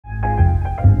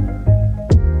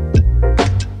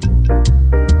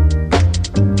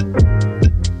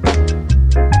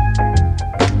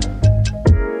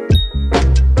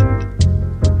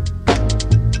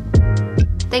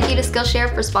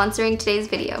for sponsoring today's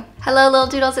video. Hello little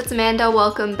doodles, it's Amanda,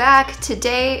 welcome back.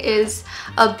 Today is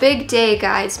a big day,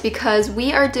 guys, because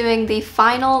we are doing the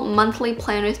final monthly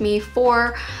plan with me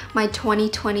for my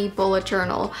 2020 bullet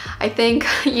journal. I think,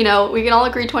 you know, we can all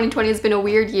agree 2020 has been a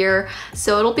weird year,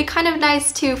 so it'll be kind of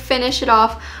nice to finish it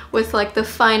off with like the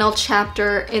final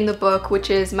chapter in the book, which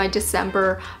is my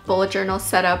December bullet journal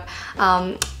setup.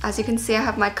 As you can see, I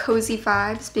have my cozy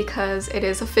vibes because it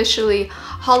is officially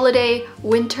holiday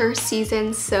winter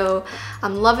season, so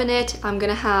I'm loving it. I'm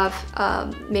gonna have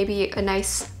maybe a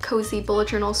nice cozy bullet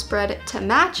journal spread to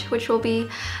match, which will be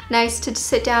nice to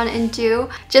sit down and do.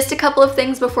 Just a couple of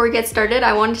things before we get started.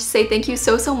 I wanted to say thank you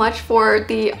so much for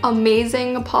the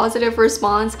amazing positive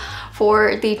response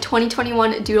for the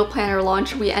 2021 Doodle Planner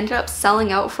launch. We ended up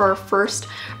selling out for our first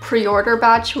pre-order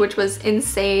batch, which was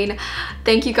insane.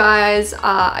 Thank you guys.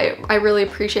 I really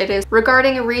appreciate it.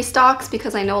 Regarding restocks,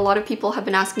 because I know a lot of people have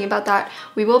been asking about that,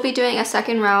 we will be doing a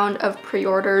second round of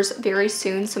pre-orders very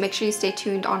soon, so make sure you stay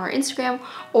tuned on our Instagram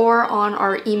or on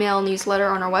our email newsletter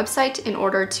on our website in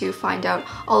order to find out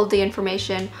all of the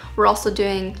information. We're also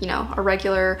doing, you know, a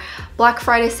regular Black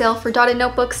Friday sale for dotted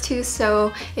notebooks too,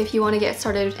 so if you want to get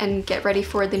started and get ready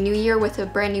for the new year with a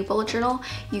brand new bullet journal,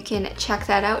 you can check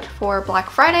that out for Black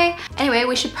Friday. Anyway,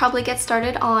 we should probably get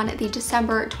started on the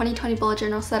December 2020 bullet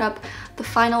journal setup, the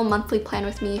final monthly plan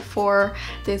with me for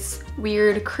this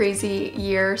weird, crazy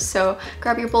year. So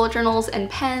grab your bullet journals and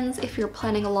pens if you're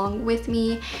planning along with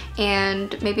me,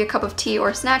 and maybe a cup of tea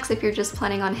or snacks if you're just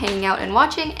planning on hanging out and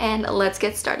watching, and let's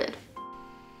get started.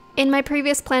 In my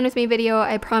previous Plan With Me video,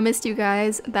 I promised you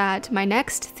guys that my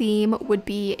next theme would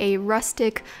be a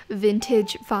rustic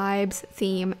vintage vibes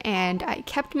theme, and I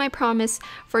kept my promise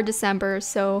for December.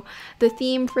 So the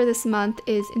theme for this month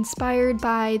is inspired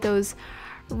by those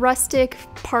rustic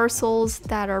parcels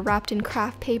that are wrapped in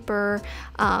craft paper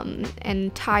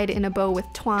and tied in a bow with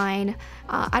twine.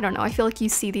 I don't know, I feel like you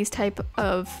see these type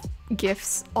of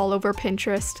gifts all over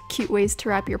Pinterest, cute ways to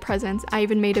wrap your presents. I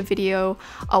even made a video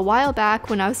a while back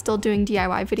when I was still doing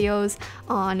DIY videos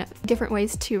on different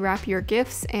ways to wrap your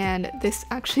gifts, and this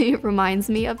actually reminds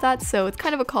me of that, so it's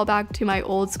kind of a callback to my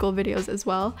old school videos as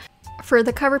well. For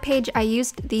the cover page, I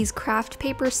used these craft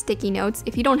paper sticky notes.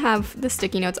 If you don't have the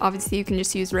sticky notes, obviously you can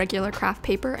just use regular craft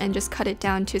paper and just cut it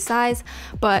down to size,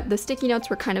 but the sticky notes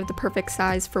were kind of the perfect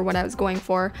size for what I was going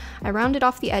for. I rounded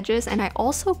off the edges, and I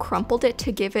also crumpled it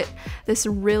to give it this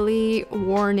really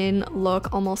worn-in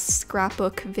look, almost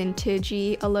scrapbook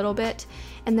vintagey a little bit.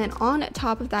 And then on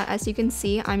top of that, as you can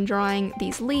see, I'm drawing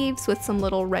these leaves with some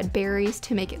little red berries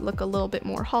to make it look a little bit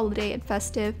more holiday and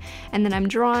festive. And then I'm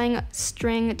drawing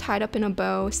string tied up in a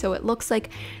bow, so it looks like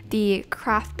the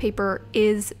craft paper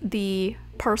is the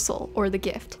parcel or the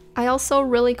gift. I also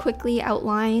really quickly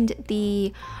outlined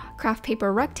the craft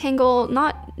paper rectangle,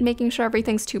 not making sure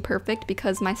everything's too perfect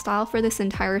because my style for this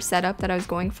entire setup that I was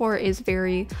going for is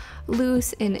very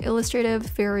loose and illustrative,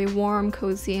 very warm,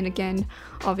 cozy, and again,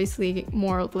 obviously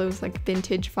more of those like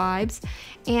vintage vibes.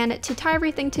 And to tie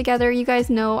everything together, you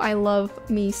guys know I love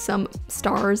me some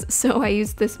stars, so I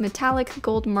used this metallic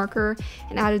gold marker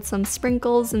and added some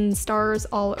sprinkles and stars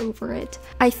all over it.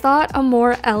 I thought a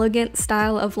more elegant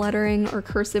style of lettering or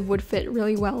cursive would fit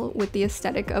really well with the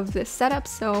aesthetic of this setup,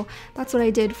 so that's what I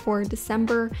did for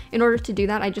December. In order to do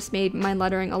that, I just made my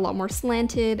lettering a lot more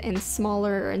slanted and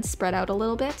smaller and spread out a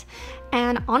little bit.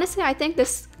 And honestly, I think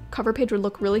this cover page would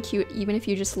look really cute even if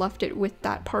you just left it with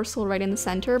that parcel right in the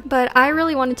center, but I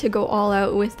really wanted to go all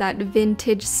out with that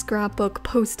vintage scrapbook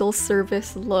postal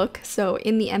service look. So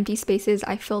in the empty spaces,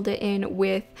 I filled it in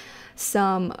with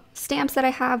some stamps that I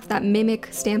have that mimic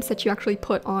stamps that you actually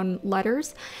put on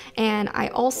letters, and I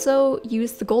also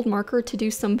used the gold marker to do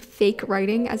some fake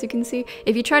writing. As you can see,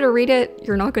 if you try to read it,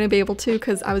 you're not going to be able to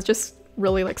because I was just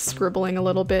really like scribbling a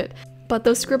little bit. But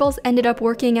those scribbles ended up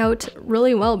working out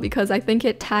really well because I think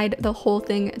it tied the whole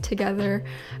thing together,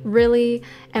 really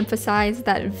emphasized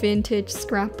that vintage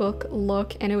scrapbook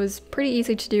look, and it was pretty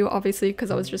easy to do, obviously,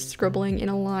 because I was just scribbling in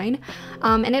a line.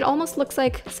 And it almost looks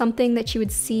like something that you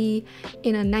would see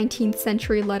in a 19th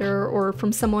century letter or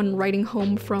from someone writing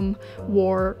home from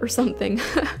war or something.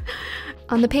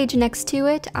 On the page next to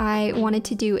it, I wanted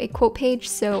to do a quote page,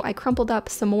 so I crumpled up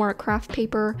some more craft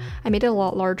paper. I made it a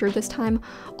lot larger this time.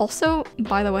 Also,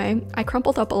 by the way, I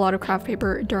crumpled up a lot of craft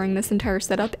paper during this entire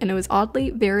setup, and it was oddly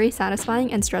very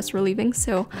satisfying and stress relieving,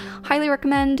 so highly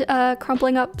recommend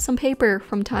crumpling up some paper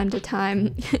from time to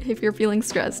time if you're feeling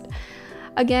stressed.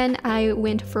 Again, I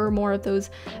went for more of those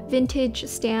vintage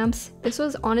stamps. This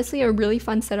was honestly a really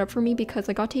fun setup for me because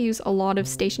I got to use a lot of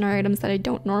stationery items that I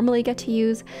don't normally get to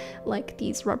use, like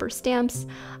these rubber stamps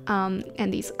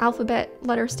and these alphabet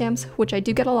letter stamps, which I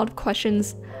do get a lot of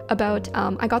questions about.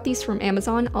 I got these from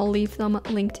Amazon. I'll leave them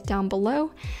linked down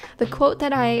below. The quote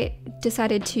that I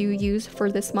decided to use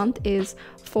for this month is,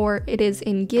 "For it is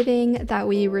in giving that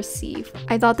we receive."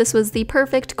 I thought this was the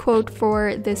perfect quote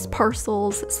for this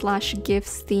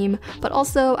parcels/gifts theme, but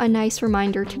also a nice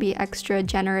reminder to be extra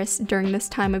generous during this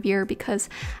time of year, because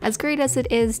as great as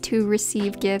it is to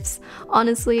receive gifts,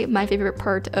 honestly, my favorite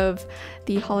part of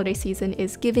the holiday season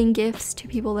is giving gifts to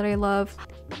people that I love.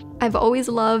 I've always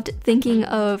loved thinking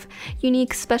of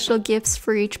unique special gifts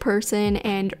for each person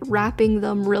and wrapping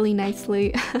them really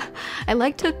nicely. I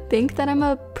like to think that I'm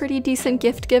a pretty decent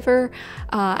gift giver,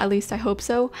 at least I hope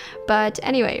so. But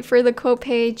anyway, for the quote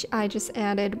page, I just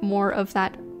added more of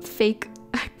that fake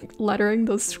lettering,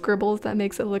 those scribbles that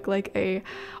makes it look like a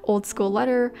old school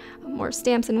letter, more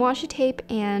stamps and washi tape,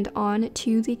 and on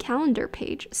to the calendar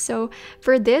page. So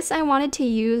for this, I wanted to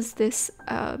use this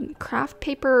craft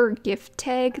paper gift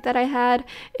tag that I had.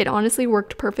 It honestly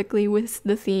worked perfectly with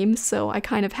the theme, so I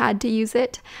kind of had to use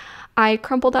it. I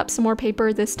crumpled up some more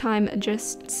paper, this time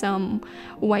just some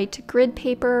white grid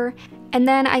paper, and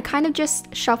then I kind of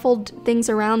just shuffled things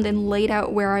around and laid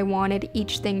out where I wanted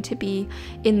each thing to be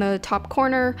in the top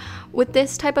corner. With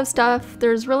this type of stuff,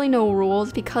 there's really no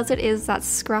rules because it is that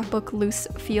scrapbook loose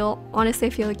feel. Honestly, I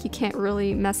feel like you can't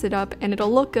really mess it up and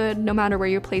it'll look good no matter where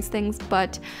you place things,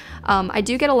 but I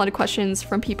do get a lot of questions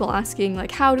from people asking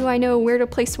like, how do I know where to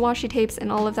place washi tapes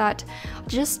and all of that?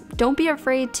 Just don't be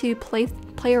afraid to play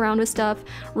around with stuff,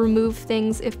 remove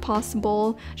things if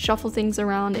possible, shuffle things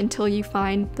around until you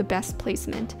find the best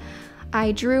placement.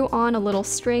 I drew on a little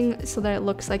string so that it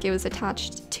looks like it was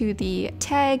attached to the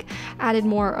tag, added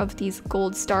more of these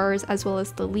gold stars as well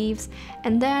as the leaves,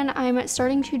 and then I'm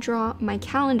starting to draw my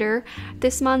calendar.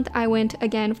 This month I went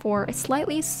again for a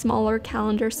slightly smaller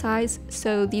calendar size,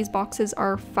 so these boxes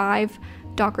are 5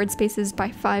 dot grid spaces by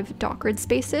 5 dot grid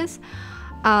spaces,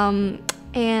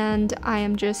 and I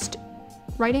am just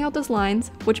writing out those lines,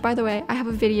 which by the way, I have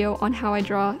a video on how I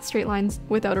draw straight lines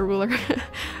without a ruler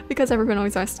because everyone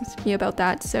always asks me about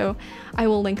that, so I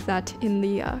will link that in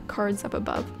the cards up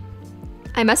above.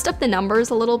 I messed up the numbers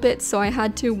a little bit, so I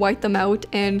had to white them out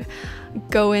and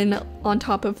go in on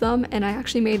top of them, and I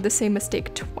actually made the same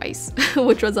mistake twice,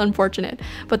 which was unfortunate.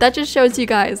 But that just shows you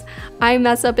guys, I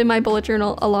mess up in my bullet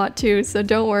journal a lot too, so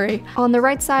don't worry. On the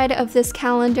right side of this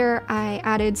calendar, I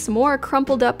added some more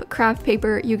crumpled up craft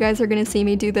paper. You guys are gonna see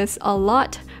me do this a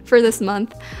lot for this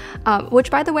month, which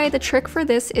by the way, the trick for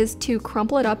this is to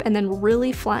crumple it up and then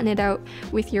really flatten it out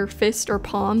with your fist or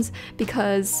palms,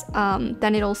 because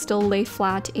then it'll still lay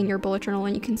flat in your bullet journal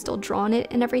and you can still draw on it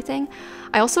and everything.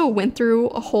 I also went through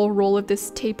a whole roll of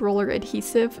this tape roller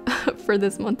adhesive for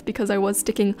this month because I was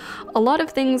sticking a lot of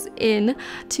things in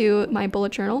to my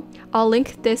bullet journal. I'll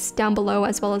link this down below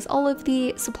as well as all of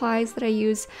the supplies that I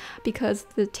use, because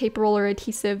the tape roller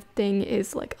adhesive thing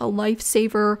is like a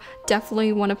lifesaver,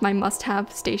 definitely one of my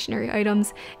must-have stationery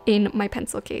items in my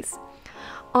pencil case.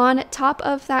 On top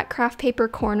of that craft paper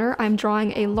corner, I'm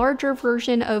drawing a larger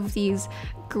version of these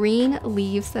green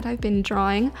leaves that I've been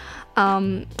drawing.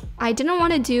 I didn't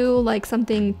want to do like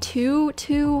something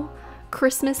too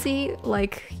Christmassy,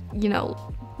 like, you know,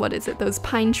 what is it, those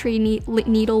pine tree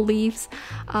needle leaves.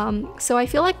 So I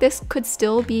feel like this could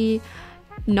still be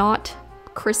not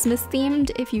Christmas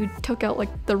themed if you took out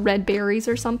like the red berries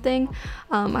or something.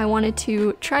 I wanted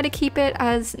to try to keep it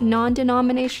as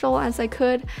non-denominational as I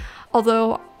could,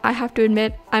 although I have to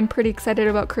admit I'm pretty excited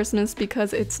about Christmas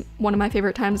because it's one of my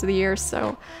favorite times of the year,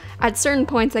 so at certain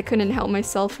points I couldn't help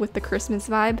myself with the Christmas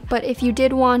vibe. But if you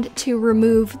did want to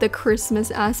remove the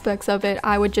Christmas aspects of it,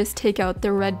 I would just take out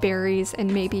the red berries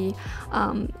and maybe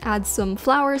add some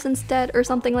flowers instead or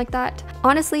something like that.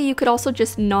 Honestly, you could also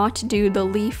just not do the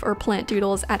leaf or plant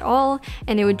doodles at all,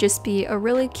 and it would just be a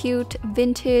really cute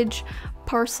vintage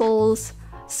parcels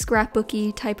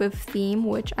scrapbooky type of theme,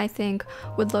 which I think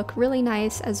would look really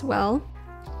nice as well.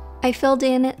 I filled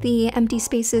in the empty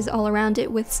spaces all around it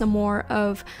with some more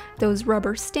of those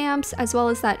rubber stamps, as well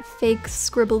as that fake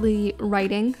scribbly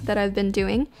writing that I've been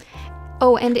doing.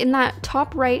 Oh, and in that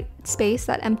top right space,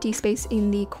 that empty space in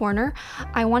the corner,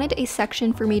 I wanted a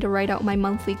section for me to write out my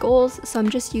monthly goals, so I'm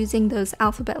just using those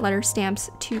alphabet letter stamps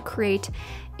to create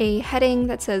a heading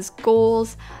that says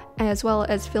goals, as well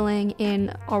as filling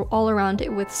in all around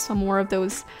it with some more of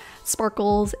those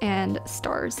sparkles and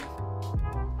stars.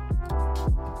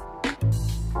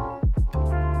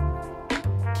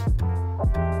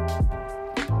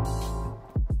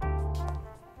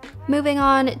 Moving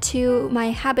on to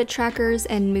my habit trackers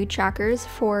and mood trackers.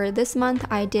 For this month,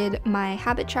 I did my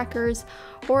habit trackers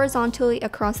horizontally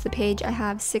across the page. I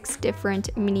have 6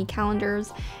 different mini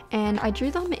calendars, and I drew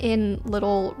them in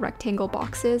little rectangle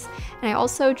boxes. And I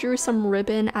also drew some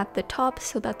ribbon at the top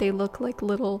so that they look like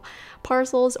little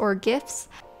parcels or gifts.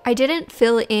 I didn't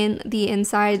fill in the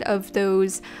inside of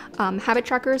those habit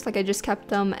trackers, like I just kept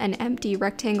them an empty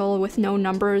rectangle with no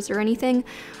numbers or anything,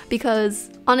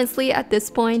 because honestly at this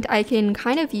point I can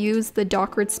kind of use the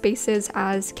dockered spaces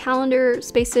as calendar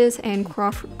spaces and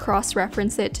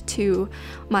cross-reference it to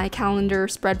my calendar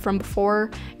spread from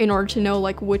before in order to know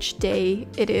like which day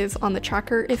it is on the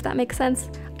tracker, if that makes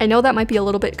sense. I know that might be a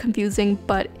little bit confusing,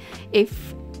 but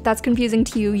if that's confusing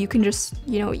to you, you can just,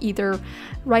 either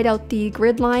write out the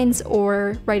grid lines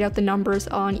or write out the numbers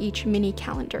on each mini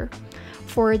calendar.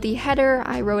 For the header,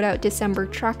 I wrote out December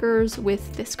trackers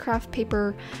with this craft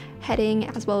paper heading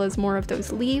as well as more of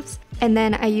those leaves. And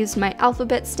then I used my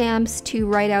alphabet stamps to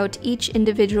write out each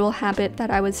individual habit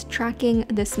that I was tracking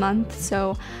this month.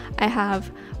 So I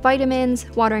have vitamins,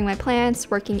 watering my plants,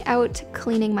 working out,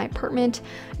 cleaning my apartment,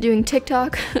 doing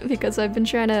TikTok because I've been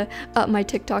trying to up my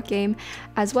TikTok game,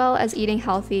 as well as eating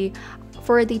healthy.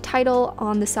 For the title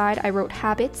on the side, I wrote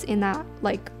habits in that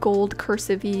like gold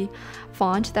cursive-y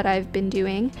font that I've been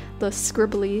doing, the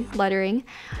scribbly lettering.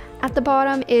 At the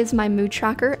bottom is my mood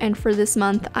tracker, and for this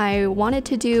month I wanted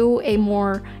to do a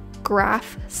more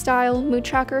graph style mood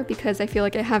tracker because I feel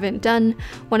like I haven't done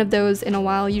one of those in a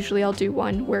while. Usually I'll do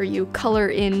one where you color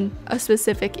in a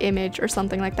specific image or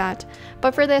something like that.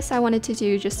 But for this I wanted to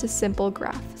do just a simple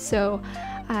graph. So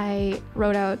I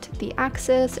wrote out the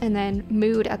axis and then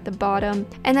mood at the bottom,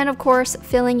 and then of course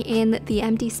filling in the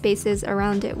empty spaces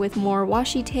around it with more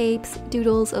washi tapes,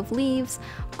 doodles of leaves,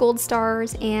 gold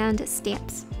stars, and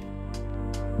stamps.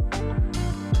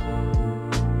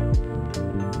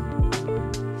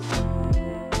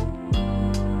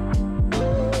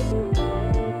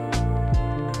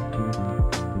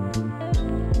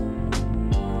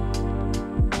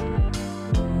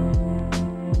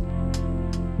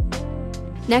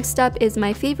 Next up is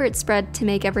my favorite spread to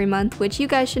make every month, which you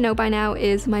guys should know by now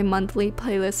is my monthly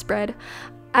playlist spread.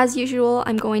 As usual,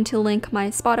 I'm going to link my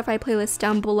Spotify playlist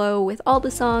down below with all the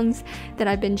songs that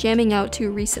I've been jamming out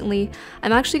to recently.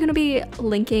 I'm actually going to be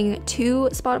linking 2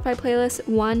 Spotify playlists.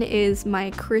 One is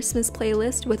my Christmas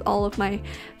playlist with all of my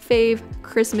fave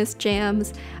Christmas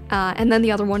jams, and then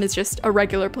the other one is just a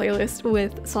regular playlist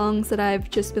with songs that I've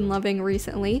just been loving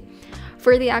recently.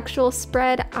 For the actual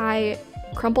spread, I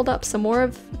crumpled up some more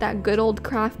of that good old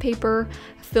craft paper,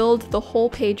 filled the whole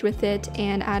page with it,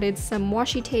 and added some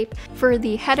washi tape. For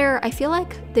the header, I feel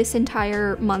like this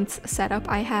entire month's setup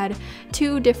I had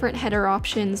 2 different header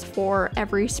options for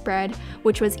every spread,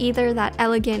 which was either that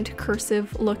elegant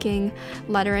cursive looking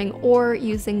lettering or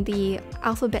using the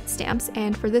alphabet stamps.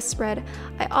 And for this spread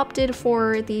I opted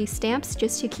for the stamps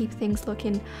just to keep things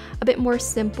looking a bit more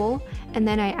simple, and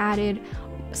then I added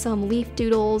some leaf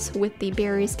doodles with the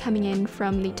berries coming in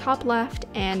from the top left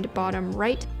and bottom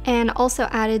right, and also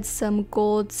added some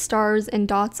gold stars and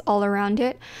dots all around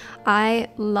it. I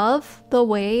love the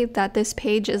way that this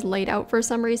page is laid out for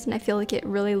some reason. I feel like it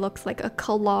really looks like a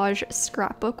collage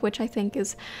scrapbook, which I think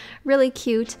is really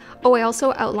cute. Oh, I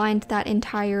also outlined that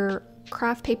entire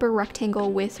craft paper rectangle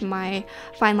with my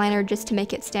fine liner just to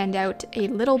make it stand out a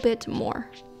little bit more.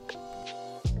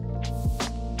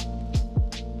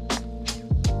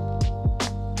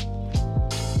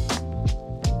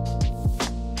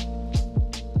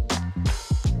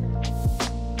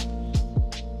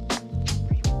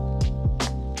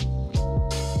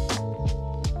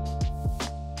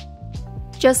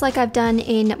 Just like I've done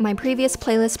in my previous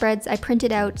playlist spreads, I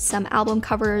printed out some album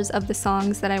covers of the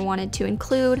songs that I wanted to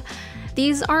include.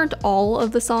 These aren't all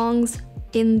of the songs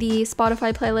in the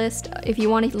Spotify playlist. If you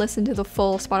want to listen to the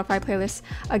full Spotify playlist,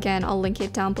 again, I'll link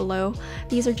it down below.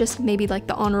 These are just maybe like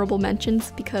the honorable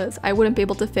mentions because I wouldn't be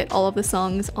able to fit all of the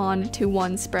songs onto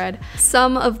one spread.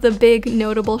 Some of the big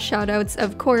notable shoutouts,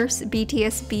 of course,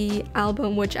 BTSB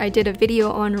album, which I did a video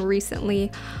on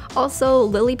recently. Also,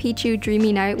 Lily Pichu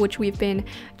Dreamy Night, which we've been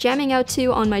jamming out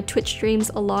to on my Twitch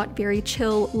streams a lot, very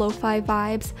chill lo-fi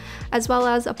vibes, as well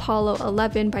as Apollo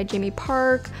 11 by Jimmy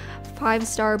Park, 5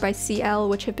 Star by CL,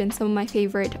 which have been some of my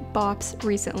favorite bops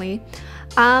recently.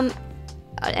 And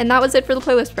that was it for the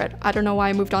playlist spread. I don't know why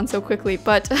I moved on so quickly,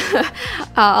 but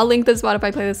I'll link the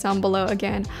Spotify playlist down below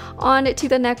again. On to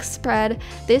the next spread.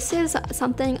 This is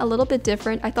something a little bit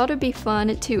different. I thought it'd be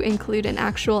fun to include an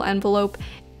actual envelope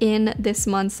in this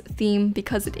month's theme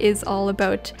because it is all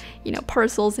about,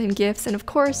 parcels and gifts. And of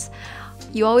course,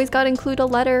 you always gotta include a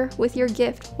letter with your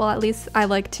gift. Well, at least I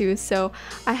like to. So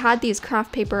I had these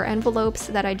craft paper envelopes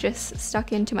that I just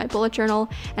stuck into my bullet journal,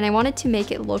 and I wanted to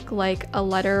make it look like a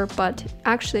letter, but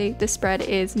actually the spread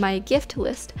is my gift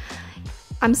list.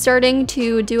 I'm starting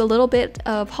to do a little bit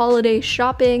of holiday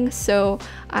shopping, so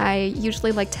I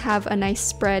usually like to have a nice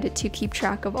spread to keep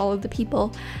track of all of the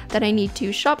people that I need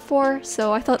to shop for.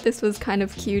 So I thought this was kind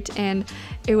of cute, and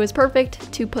it was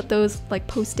perfect to put those like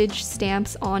postage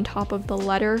stamps on top of the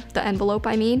letter, the envelope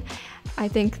I mean. I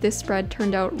think this spread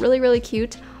turned out really, really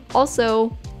cute.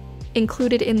 Also,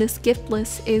 included in this gift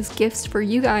list is gifts for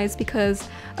you guys because,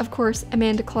 of course,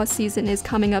 Amanda Claus season is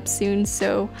coming up soon,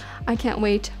 so I can't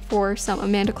wait for some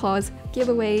Amanda Claus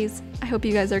giveaways. I hope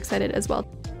you guys are excited as well.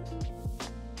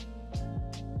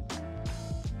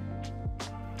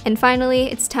 And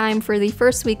finally, it's time for the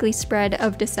first weekly spread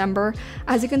of December.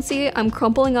 As you can see, I'm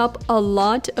crumpling up a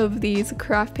lot of these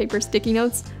craft paper sticky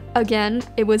notes. Again,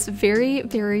 it was very,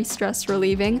 very stress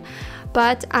relieving.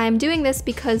 But I'm doing this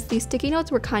because these sticky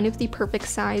notes were kind of the perfect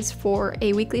size for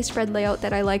a weekly spread layout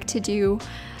that I like to do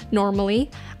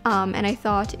normally. And I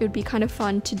thought it would be kind of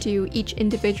fun to do each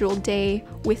individual day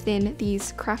within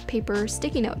these craft paper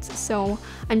sticky notes. So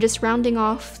I'm just rounding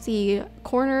off the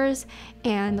corners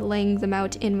and laying them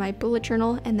out in my bullet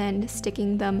journal and then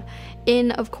sticking them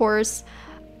in, of course.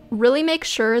 Really make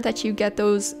sure that you get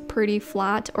those pretty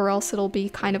flat or else it'll be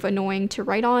kind of annoying to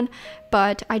write on,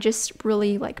 but I just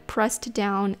really like pressed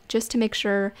down just to make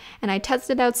sure, and I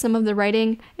tested out some of the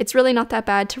writing. It's really not that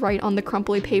bad to write on the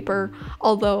crumply paper,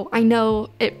 although I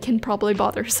know it can probably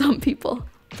bother some people.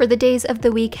 For the days of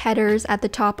the week headers at the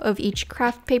top of each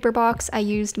craft paper box, I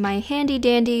used my handy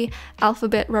dandy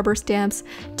alphabet rubber stamps.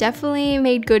 Definitely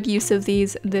made good use of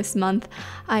these this month.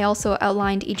 I also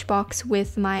outlined each box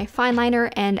with my fine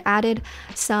liner and added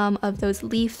some of those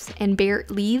leaves and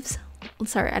leaves.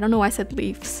 Sorry, I don't know why I said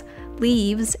leaves.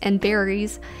 Leaves and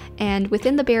berries, and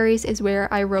within the berries is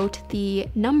where I wrote the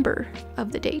number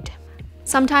of the date.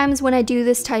 Sometimes when I do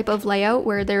this type of layout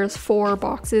where there's 4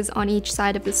 boxes on each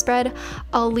side of the spread,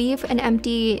 I'll leave an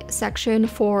empty section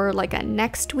for like a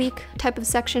next week type of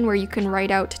section where you can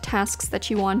write out tasks that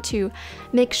you want to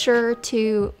make sure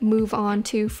to move on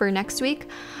to for next week.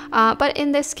 But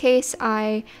in this case,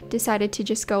 I decided to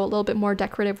just go a little bit more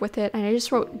decorative with it, and I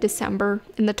just wrote December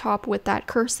in the top with that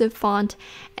cursive font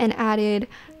and added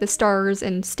the stars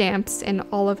and stamps and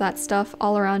all of that stuff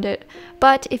all around it.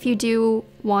 But if you do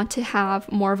want to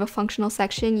have more of a functional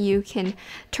section, you can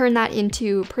turn that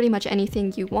into pretty much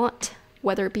anything you want,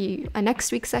 whether it be a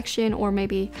next week section or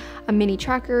maybe a mini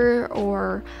tracker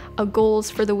or a goals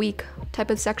for the week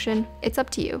type of section. It's up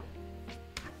to you.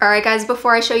 Alright guys,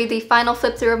 before I show you the final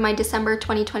flip through of my December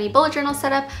 2020 bullet journal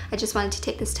setup, I just wanted to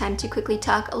take this time to quickly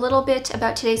talk a little bit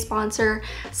about today's sponsor,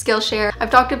 Skillshare.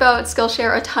 I've talked about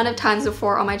Skillshare a ton of times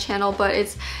before on my channel, but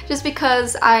it's just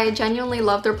because I genuinely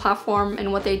love their platform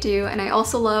and what they do, and I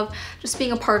also love just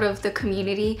being a part of the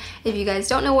community. If you guys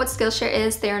don't know what Skillshare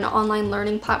is, they're an online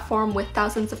learning platform with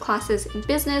thousands of classes in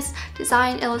business,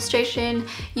 design, illustration,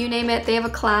 you name it, they have a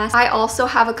class. I also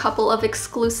have a couple of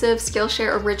exclusive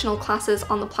Skillshare original classes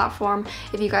on the platform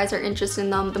if you guys are interested in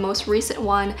them. The most recent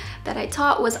one that I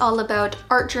taught was all about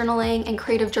art journaling and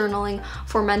creative journaling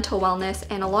for mental wellness,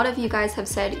 and a lot of you guys have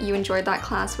said you enjoyed that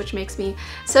class, which makes me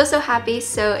so happy.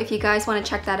 So if you guys want to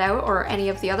check that out, or any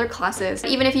of the other classes,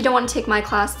 even if you don't want to take my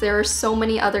class, there are so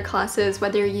many other classes,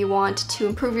 whether you want to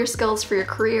improve your skills for your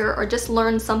career or just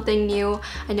learn something new.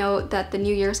 I know that the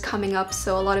new year's coming up,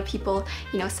 so a lot of people,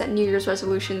 you know, set New Year's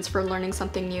resolutions for learning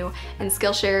something new, and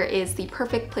Skillshare is the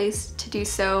perfect place to do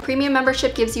so. Premium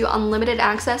membership gives you unlimited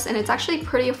access, and it's actually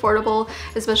pretty affordable,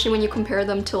 especially when you compare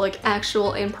them to like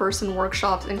actual in-person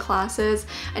workshops and classes.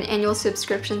 An annual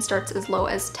subscription starts as low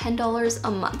as $10 a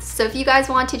month. So if you guys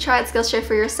want to try out Skillshare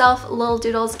for yourself, little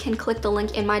doodles can click the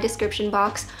link in my description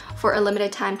box for a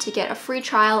limited time to get a free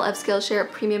trial of Skillshare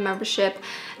premium membership.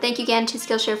 Thank you again to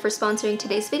Skillshare for sponsoring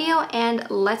today's video, and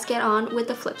let's get on with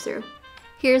the flip through.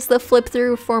 Here's the flip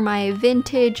through for my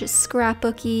vintage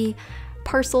scrapbooky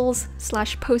parcels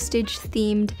 / postage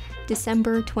themed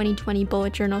December 2020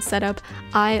 bullet journal setup.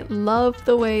 I love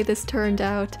the way this turned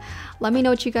out. Let me know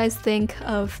what you guys think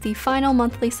of the final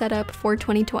monthly setup for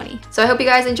 2020. So I hope you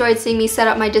guys enjoyed seeing me set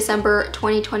up my December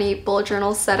 2020 bullet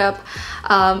journal setup.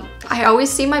 I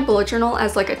always see my bullet journal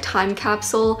as like a time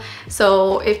capsule,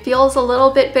 so it feels a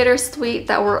little bit bittersweet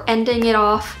that we're ending it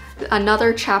off.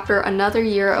 Another chapter, another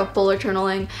year of bullet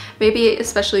journaling, maybe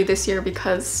especially this year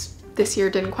because this year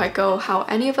didn't quite go how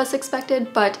any of us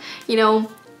expected, but you know,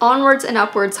 onwards and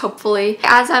upwards, hopefully.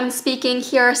 As I'm speaking,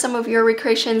 here are some of your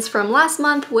recreations from last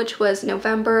month, which was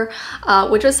November,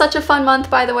 which was such a fun month,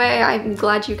 by the way. I'm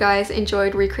glad you guys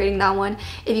enjoyed recreating that one.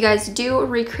 If you guys do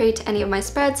recreate any of my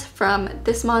spreads from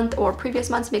this month or previous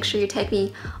months, make sure you tag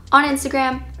me on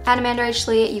Instagram at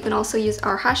AmandaRachLee. You can also use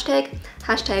our hashtag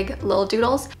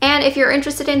 #LilDoodles. And if you're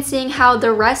interested in seeing how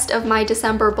the rest of my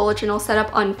December bullet journal setup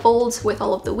unfolds with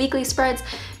all of the weekly spreads,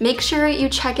 make sure you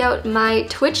check out my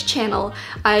Twitch channel.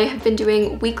 I have been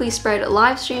doing weekly spread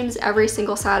live streams every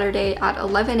single Saturday at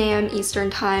 11 a.m. Eastern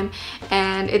time,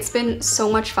 and it's been so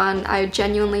much fun. I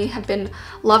genuinely have been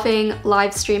loving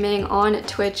live streaming on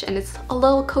Twitch, and it's a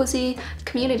little cozy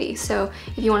community. So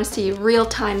if you want to see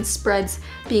real-time spreads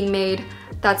being made,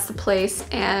 that's the place,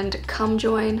 and come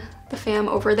join the fam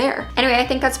over there. Anyway, I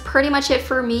think that's pretty much it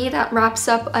for me. That wraps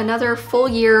up another full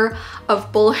year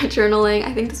of bullet journaling.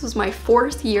 I think this was my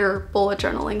 4th year bullet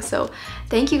journaling, so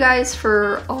thank you guys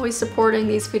for always supporting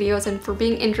these videos and for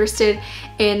being interested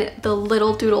in the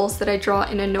little doodles that I draw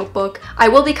in a notebook. I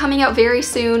will be coming out very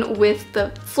soon with the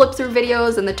flip through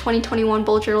videos and the 2021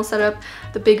 bullet journal setup,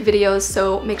 the big videos,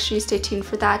 so make sure you stay tuned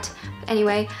for that. But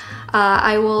anyway,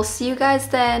 I will see you guys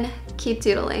then. Keep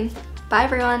doodling. Bye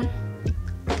everyone.